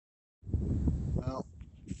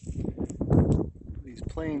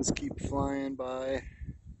planes keep flying by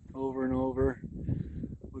over and over.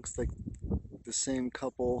 Looks like the same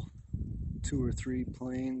couple, 2 or 3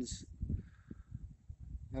 planes.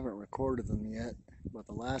 I haven't recorded them yet, but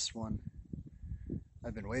the last one,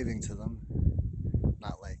 I've been waving to them.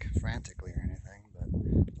 Not like frantically or anything, but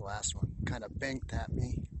the last one kind of banked at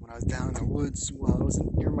me when I was down in the woods while I was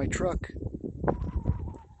near my truck.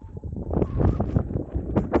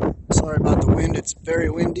 Sorry about the wind, it's very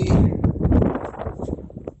windy.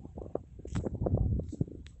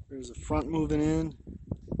 There's a front moving in.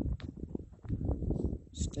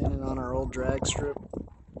 Standing on our old drag strip.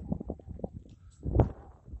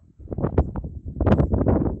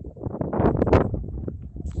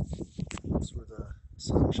 That's where the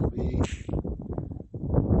sun should be.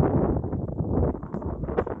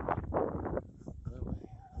 Other way, other way.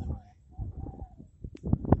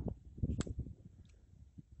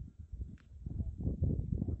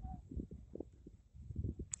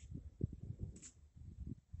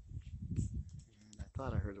 And I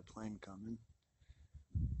thought I heard a plane coming,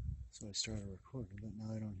 so I started recording, but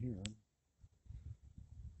now I don't hear it.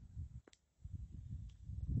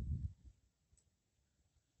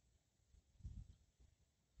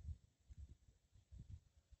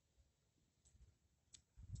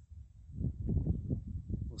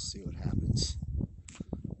 We'll see what happens.